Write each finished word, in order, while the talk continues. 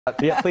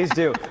Yeah, please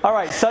do. All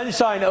right,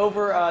 sunshine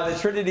over the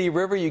Trinity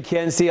River. You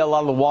can see a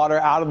lot of the water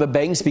out of the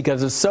banks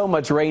because of so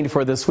much rain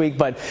for this week,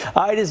 but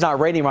it is not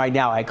raining right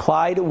now at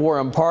Clyde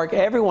Warren Park.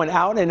 Everyone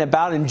out and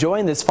about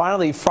enjoying this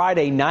finally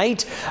Friday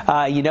night.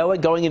 You know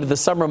it, going into the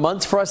summer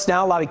months for us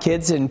now. A lot of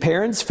kids and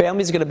parents,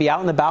 families are going to be out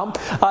and about.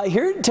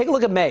 Here, take a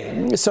look at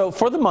May. So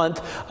for the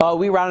month,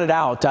 we rounded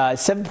out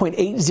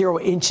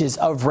 7.80 inches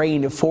of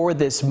rain for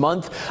this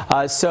month.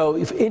 So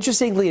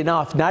interestingly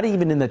enough, not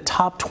even in the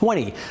top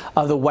 20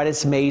 of the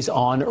wettest May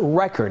on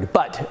record,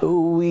 but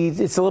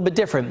it's a little bit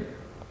different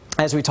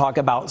as we talk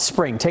about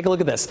spring. Take a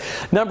look at this.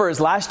 Numbers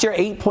last year,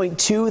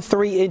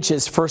 8.23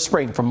 inches for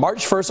spring from March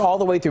 1st all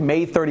the way through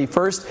May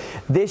 31st.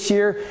 This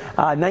year,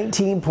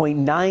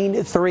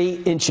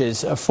 19.93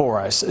 inches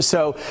for us.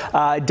 So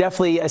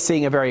definitely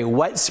seeing a very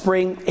wet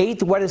spring,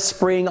 8th wettest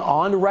spring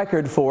on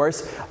record for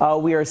us.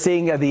 We are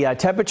seeing the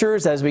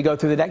temperatures as we go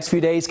through the next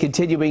few days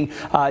continuing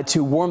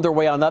to warm their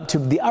way on up to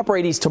the upper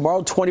 80s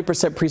tomorrow. 20%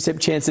 precip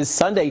chances.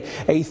 Sunday,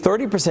 a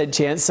 30%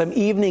 chance. Some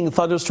evening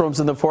thunderstorms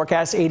in the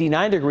forecast.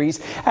 89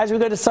 degrees. As we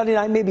go to Sunday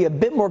night, maybe a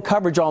bit more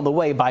coverage on the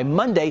way. By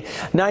Monday,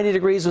 90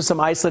 degrees with some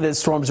isolated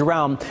storms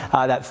around,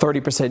 that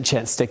 30%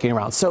 chance sticking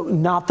around. So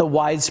not the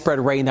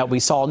widespread rain that we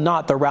saw,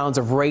 not the rounds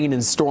of rain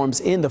and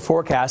storms in the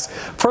forecast.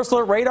 First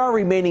alert radar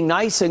remaining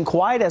nice and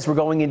quiet as we're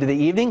going into the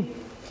evening.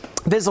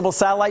 Visible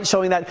satellite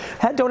showing that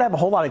don't have a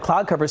whole lot of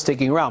cloud cover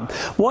sticking around.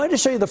 Wanted to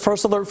show you the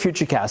first alert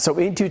futurecast. So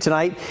into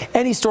tonight,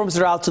 any storms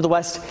that are out to the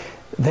west,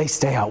 they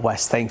stay out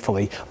west,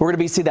 thankfully. We're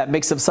going to see that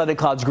mix of sun and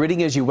clouds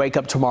greeting as you wake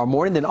up tomorrow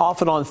morning. Then off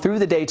and on through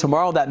the day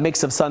tomorrow, that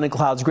mix of sun and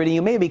clouds greeting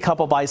you. Maybe a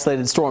couple of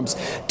isolated storms.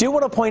 Do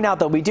want to point out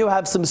that we do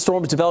have some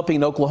storms developing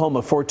in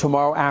Oklahoma for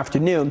tomorrow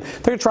afternoon.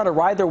 They're going to try to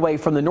ride their way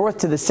from the north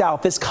to the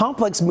south. This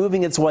complex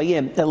moving its way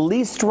in. At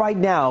least right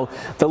now,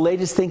 the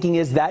latest thinking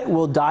is that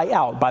will die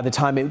out by the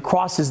time it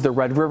crosses the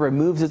Red River and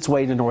moves its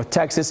way to North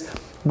Texas.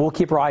 We'll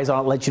keep our eyes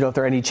on it, let you know if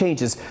there are any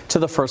changes to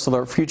the first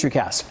alert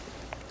futurecast.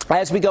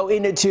 As we go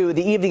into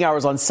the evening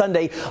hours on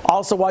Sunday,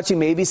 also watching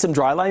maybe some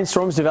dry line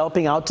storms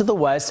developing out to the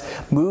west,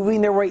 moving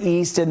their way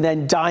east and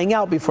then dying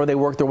out before they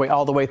work their way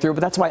all the way through.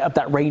 But that's why I up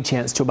that rain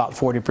chance to about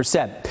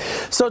 40%.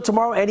 So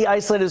tomorrow, any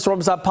isolated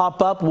storms that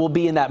pop up will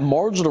be in that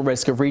marginal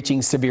risk of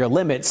reaching severe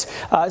limits.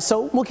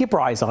 So we'll keep our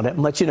eyes on it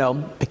and let you know.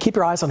 But keep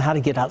your eyes on how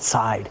to get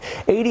outside.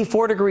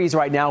 84 degrees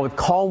right now with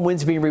calm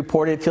winds being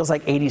reported. It feels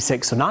like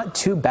 86, so not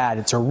too bad.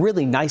 It's a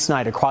really nice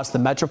night across the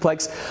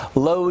Metroplex.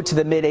 Low to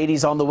the mid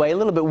 80s on the way. A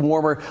little bit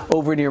warmer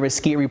over near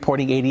Mesquite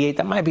reporting 88.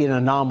 That might be an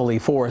anomaly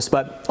for us,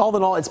 but all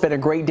in all, it's been a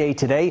great day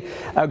today,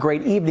 a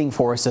great evening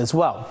for us as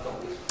well.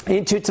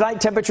 Into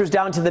tonight, temperatures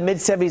down to the mid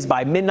 70s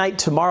by midnight.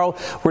 Tomorrow,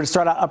 we're going to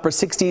start out upper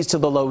 60s to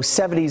the low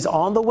 70s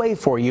on the way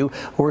for you.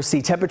 We'll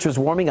see temperatures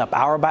warming up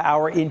hour by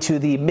hour into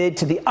the mid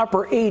to the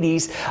upper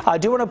 80s. I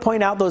do want to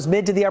point out those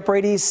mid to the upper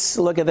 80s.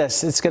 Look at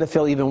this. It's going to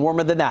feel even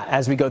warmer than that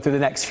as we go through the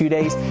next few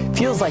days.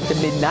 Feels like the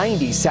mid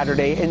 90s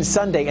Saturday and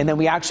Sunday, and then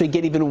we actually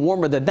get even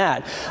warmer than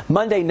that.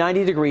 Monday,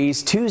 90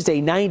 degrees.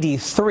 Tuesday,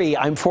 93.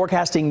 I'm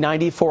forecasting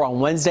 94 on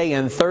Wednesday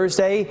and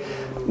Thursday.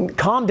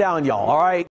 Calm down, y'all. All right.